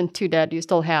adjacent to that, you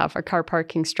still have a car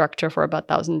parking structure for about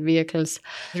 1,000 vehicles.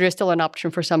 There is still an option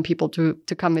for some people to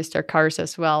come with their cars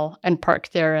as well and park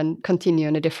there and continue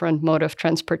in a different mode of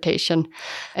transportation.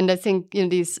 And I think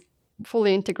these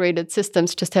fully integrated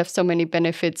systems just have so many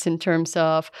benefits in terms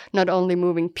of not only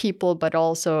moving people, but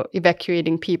also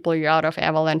evacuating people. You're out of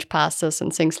avalanche passes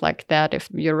and things like that. If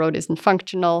your road isn't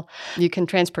functional, you can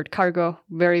transport cargo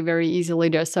very, very easily.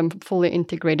 There's some fully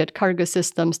integrated cargo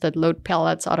systems that load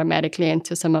pallets automatically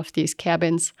into some of these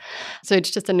cabins. So it's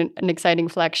just an exciting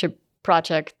flagship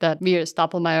project that we at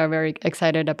Stoppelmayr are very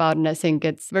excited about. And I think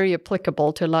it's very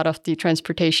applicable to a lot of the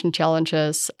transportation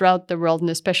challenges throughout the world, and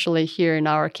especially here in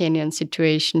our canyon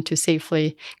situation, to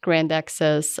safely grant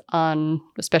access on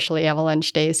especially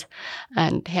avalanche days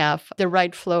and have the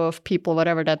right flow of people,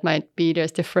 whatever that might be.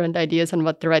 There's different ideas on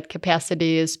what the right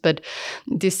capacity is, but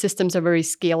these systems are very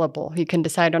scalable. You can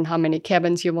decide on how many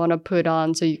cabins you want to put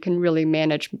on, so you can really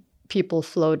manage people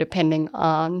flow depending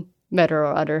on weather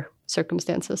or other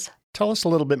circumstances. Tell us a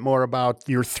little bit more about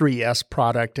your 3S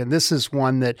product. And this is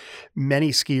one that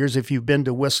many skiers, if you've been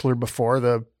to Whistler before,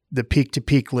 the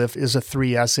peak-to-peak lift is a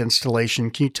 3S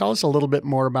installation. Can you tell us a little bit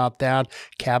more about that,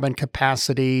 cabin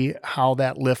capacity, how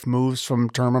that lift moves from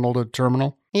terminal to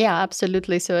terminal? Yeah,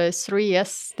 absolutely. So a 3S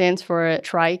stands for a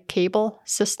tri-cable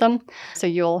system. So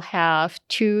you'll have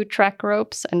 2 track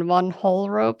ropes and 1 haul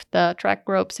rope. The track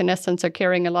ropes, in essence, are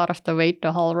carrying a lot of the weight.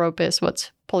 The haul rope is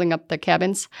what's pulling up the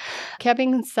cabins.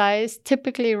 Cabin size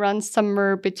typically runs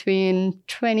somewhere between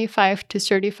 25 to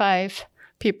 35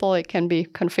 people. It can be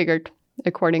configured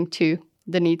according to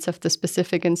the needs of the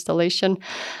specific installation.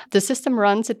 The system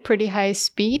runs at pretty high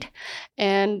speed.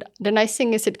 And the nice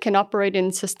thing is it can operate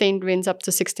in sustained winds up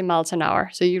to 60 miles an hour.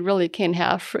 So you really can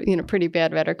have, pretty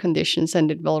bad weather conditions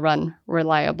and it will run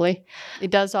reliably.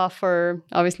 It does offer,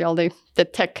 obviously, all the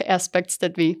tech aspects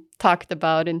that we talked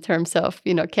about in terms of,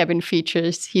 cabin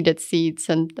features, heated seats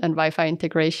and Wi-Fi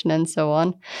integration and so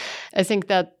on. I think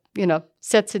that,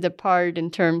 sets it apart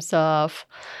in terms of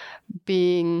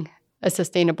being a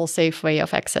sustainable, safe way of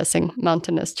accessing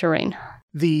mountainous terrain.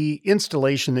 The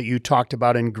installation that you talked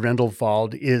about in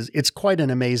Grindelwald it's quite an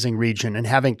amazing region. And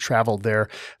having traveled there,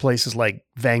 places like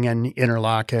Wengen,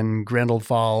 Interlaken,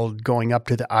 Grindelwald, going up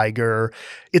to the Eiger,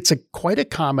 it's quite a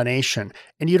combination.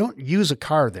 And you don't use a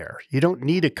car there. You don't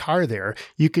need a car there.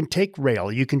 You can take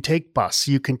rail, you can take bus,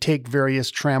 you can take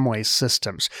various tramway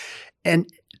systems. And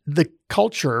the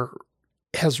culture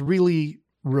has really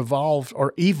revolved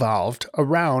or evolved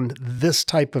around this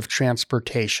type of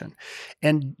transportation.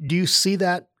 And do you see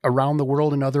that around the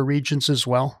world in other regions as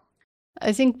well?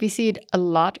 I think we see it a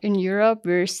lot in Europe.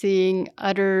 We're seeing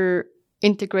other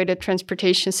integrated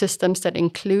transportation systems that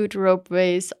include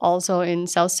ropeways. Also in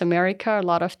South America, a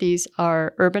lot of these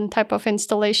are urban type of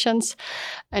installations.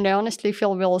 And I honestly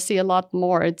feel we'll see a lot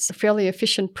more. It's a fairly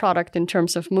efficient product in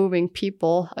terms of moving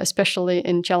people, especially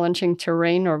in challenging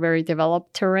terrain or very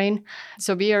developed terrain.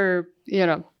 So we are,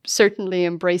 certainly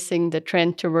embracing the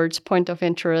trend towards point of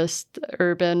interest,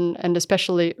 urban, and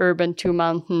especially urban to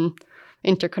mountain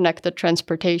interconnected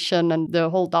transportation, and the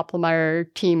whole Doppelmayr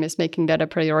team is making that a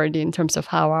priority in terms of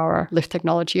how our lift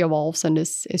technology evolves and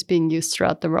is being used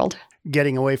throughout the world.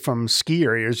 Getting away from ski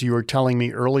areas, you were telling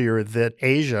me earlier that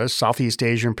Asia, Southeast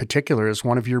Asia in particular, is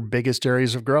one of your biggest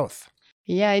areas of growth.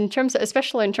 Yeah,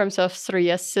 especially in terms of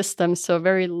 3S systems, so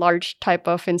very large type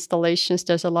of installations.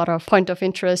 There's a lot of point of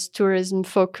interest, tourism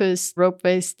focused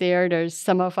ropeways there. There's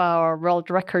some of our world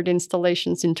record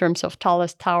installations in terms of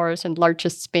tallest towers and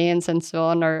largest spans and so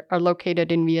on are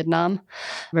located in Vietnam,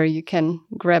 where you can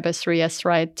grab a 3S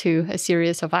ride to a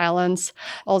series of islands.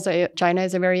 Also, China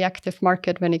is a very active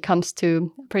market when it comes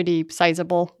to pretty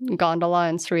sizable gondola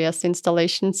and 3S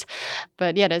installations.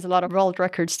 But yeah, there's a lot of world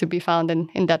records to be found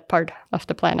in that part of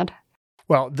the planet.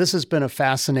 Well, this has been a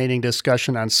fascinating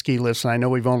discussion on ski lifts, and I know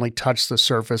we've only touched the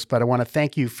surface, but I want to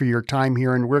thank you for your time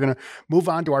here. And we're going to move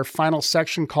on to our final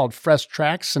section called Fresh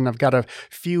Tracks, and I've got a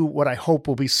few what I hope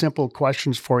will be simple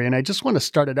questions for you. And I just want to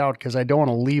start it out because I don't want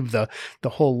to leave the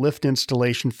whole lift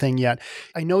installation thing yet.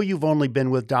 I know you've only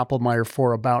been with Doppelmayr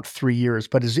for about 3 years,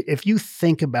 but if you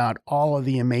think about all of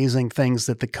the amazing things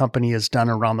that the company has done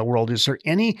around the world, is there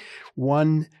any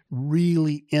one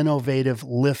really innovative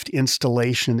lift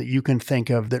installation that you can think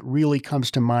of that really comes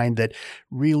to mind that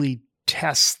really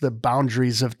tests the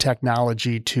boundaries of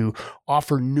technology to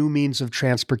offer new means of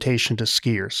transportation to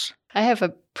skiers? I have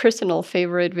a personal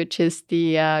favorite, which is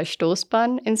the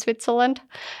Stoßbahn in Switzerland.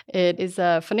 It is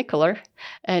a funicular,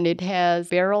 and it has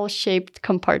barrel-shaped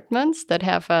compartments that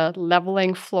have a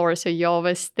leveling floor, so you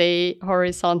always stay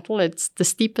horizontal. It's the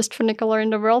steepest funicular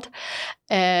in the world,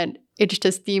 and it's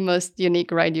just the most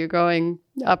unique ride. You're going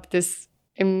up this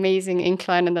amazing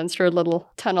incline and then through a little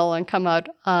tunnel and come out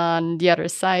on the other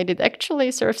side. It actually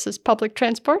serves as public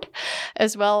transport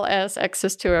as well as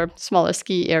access to a smaller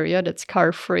ski area that's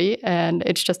car-free. And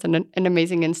it's just an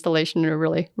amazing installation and a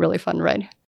really, really fun ride.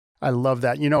 I love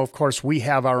that. Of course, we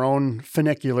have our own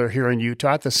funicular here in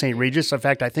Utah at the St. Regis. In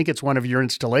fact, I think it's one of your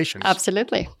installations.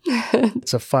 Absolutely.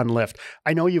 It's a fun lift.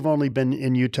 I know you've only been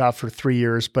in Utah for 3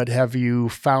 years, but have you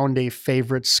found a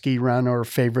favorite ski run or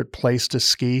favorite place to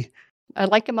ski? I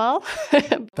like them all.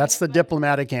 That's the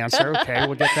diplomatic answer. Okay,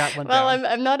 we'll get that one down.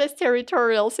 I'm not as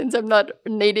territorial since I'm not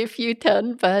native Utah,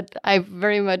 but I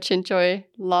very much enjoy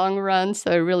long runs.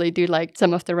 So I really do like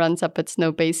some of the runs up at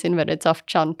Snow Basin, whether it's off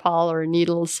John Paul or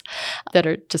Needles, that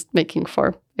are just making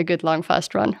for a good, long,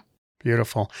 fast run.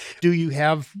 Beautiful. Do you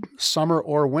have summer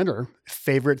or winter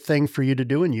favorite thing for you to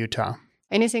do in Utah?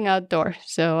 Anything outdoor.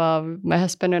 So my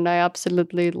husband and I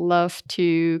absolutely love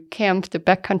to camp, to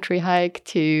backcountry hike,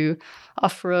 to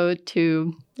off-road,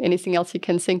 to anything else you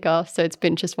can think of. So it's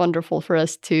been just wonderful for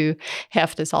us to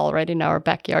have this all right in our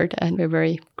backyard, and we're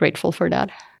very grateful for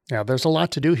that. Yeah, there's a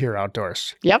lot to do here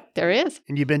outdoors. Yep, there is.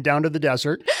 And you've been down to the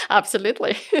desert.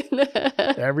 Absolutely.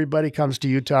 Everybody comes to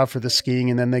Utah for the skiing,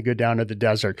 and then they go down to the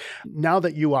desert. Now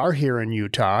that you are here in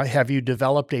Utah, have you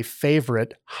developed a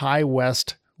favorite High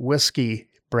West whiskey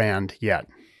brand yet?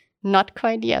 Not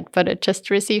quite yet, but I just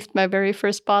received my very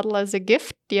first bottle as a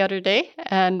gift the other day,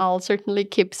 and I'll certainly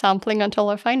keep sampling until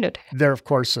I find it. They're, of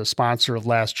course, a sponsor of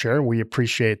Last Chair. We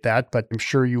appreciate that, but I'm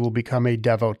sure you will become a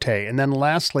devotee. And then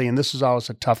lastly, and this is always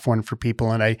a tough one for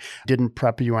people, and I didn't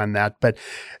prep you on that, but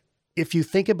if you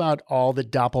think about all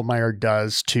that Doppelmayr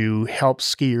does to help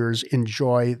skiers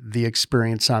enjoy the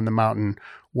experience on the mountain,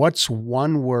 what's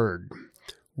one word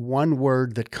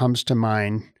that comes to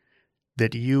mind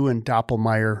that you and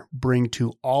Doppelmayr bring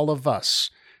to all of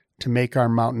us to make our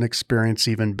mountain experience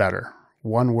even better?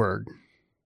 One word.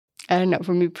 I don't know.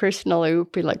 For me personally, it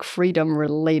would be like freedom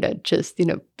related, just,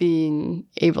 being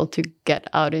able to get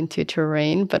out into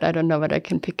terrain. But I don't know whether I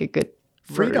can pick a good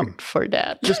freedom word for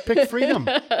that. Just pick freedom.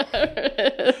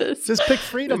 Just pick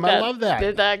freedom. I love that.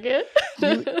 Is that good?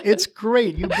 It's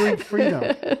great. You bring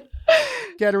freedom.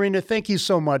 Katarina, thank you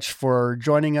so much for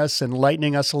joining us,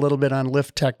 enlightening us a little bit on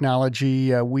lift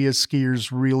technology. We as skiers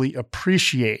really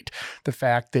appreciate the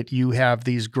fact that you have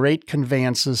these great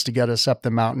conveyances to get us up the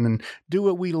mountain and do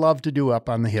what we love to do up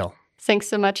on the hill. Thanks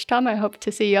so much, Tom. I hope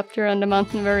to see you up there on the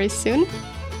mountain very soon.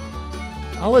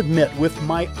 I'll admit, with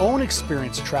my own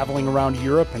experience traveling around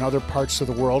Europe and other parts of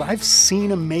the world, I've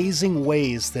seen amazing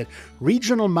ways that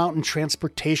regional mountain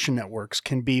transportation networks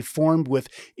can be formed with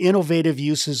innovative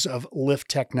uses of lift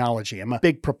technology. I'm a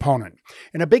big proponent.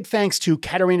 And a big thanks to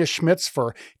Katarina Schmitz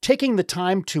for taking the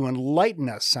time to enlighten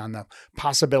us on the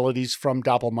possibilities from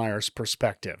Doppelmayr's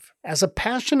perspective. As a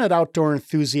passionate outdoor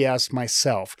enthusiast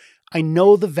myself, I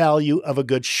know the value of a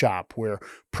good shop where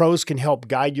pros can help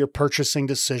guide your purchasing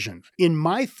decisions. In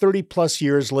my 30-plus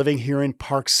years living here in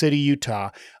Park City, Utah,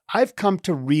 I've come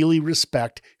to really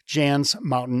respect Jan's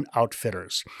Mountain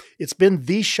Outfitters. It's been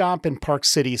the shop in Park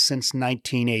City since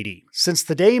 1980. Since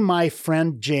the day my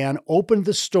friend Jan opened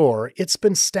the store, it's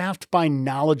been staffed by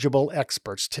knowledgeable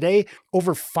experts. Today,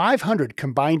 over 500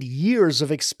 combined years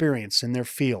of experience in their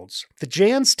fields. The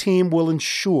Jan's team will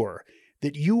ensure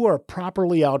that you are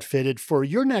properly outfitted for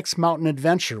your next mountain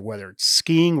adventure, whether it's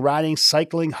skiing, riding,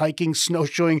 cycling, hiking,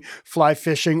 snowshoeing, fly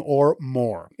fishing, or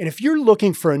more. And if you're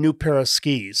looking for a new pair of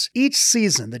skis, each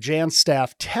season the Jan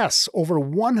staff tests over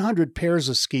 100 pairs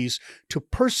of skis to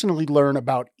personally learn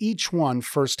about each one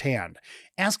firsthand.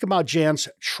 Ask about Jan's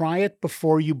Try It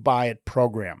Before You Buy It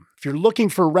program. If you're looking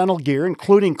for rental gear,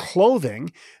 including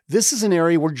clothing, this is an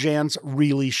area where Jan's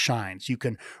really shines. You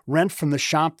can rent from the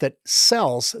shop that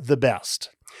sells the best.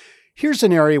 Here's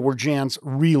an area where Jan's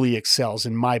really excels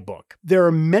in my book. There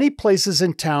are many places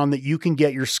in town that you can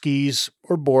get your skis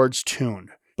or boards tuned.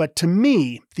 But to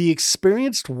me, the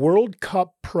experienced World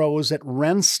Cup pros at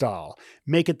Rennstall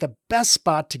make it the best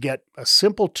spot to get a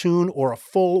simple tune or a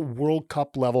full World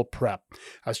Cup level prep.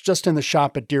 I was just in the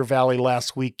shop at Deer Valley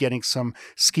last week getting some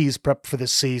skis prepped for the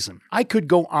season. I could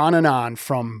go on and on,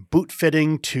 from boot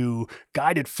fitting to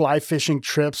guided fly fishing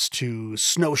trips to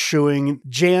snowshoeing.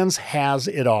 Jan's has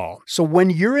it all. So when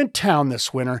you're in town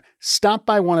this winter, stop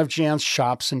by one of Jan's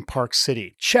shops in Park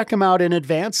City. Check them out in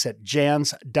advance at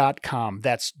jans.com.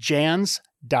 That's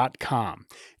jans.com.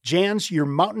 Jan's, your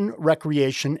mountain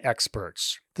recreation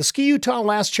experts. The Ski Utah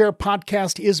Last Chair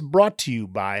podcast is brought to you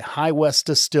by High West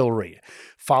Distillery.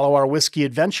 Follow our whiskey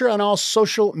adventure on all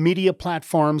social media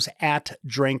platforms at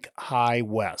Drink High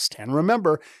West. And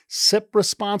remember, sip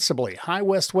responsibly. High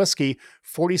West Whiskey,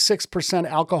 46%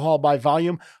 alcohol by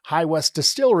volume. High West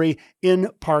Distillery in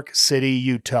Park City,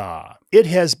 Utah. It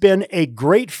has been a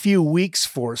great few weeks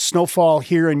for snowfall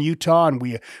here in Utah, and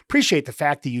we appreciate the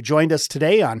fact that you joined us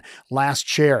today on Last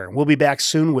Chair. We'll be back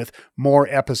soon with more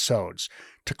episodes.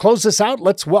 To close this out,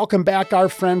 let's welcome back our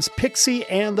friends Pixie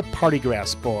and the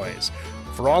Partygrass Boys.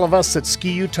 For all of us at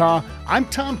Ski Utah, I'm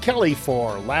Tom Kelly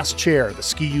for Last Chair, the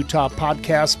Ski Utah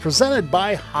podcast presented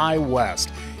by High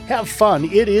West. Have fun.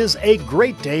 It is a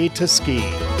great day to ski.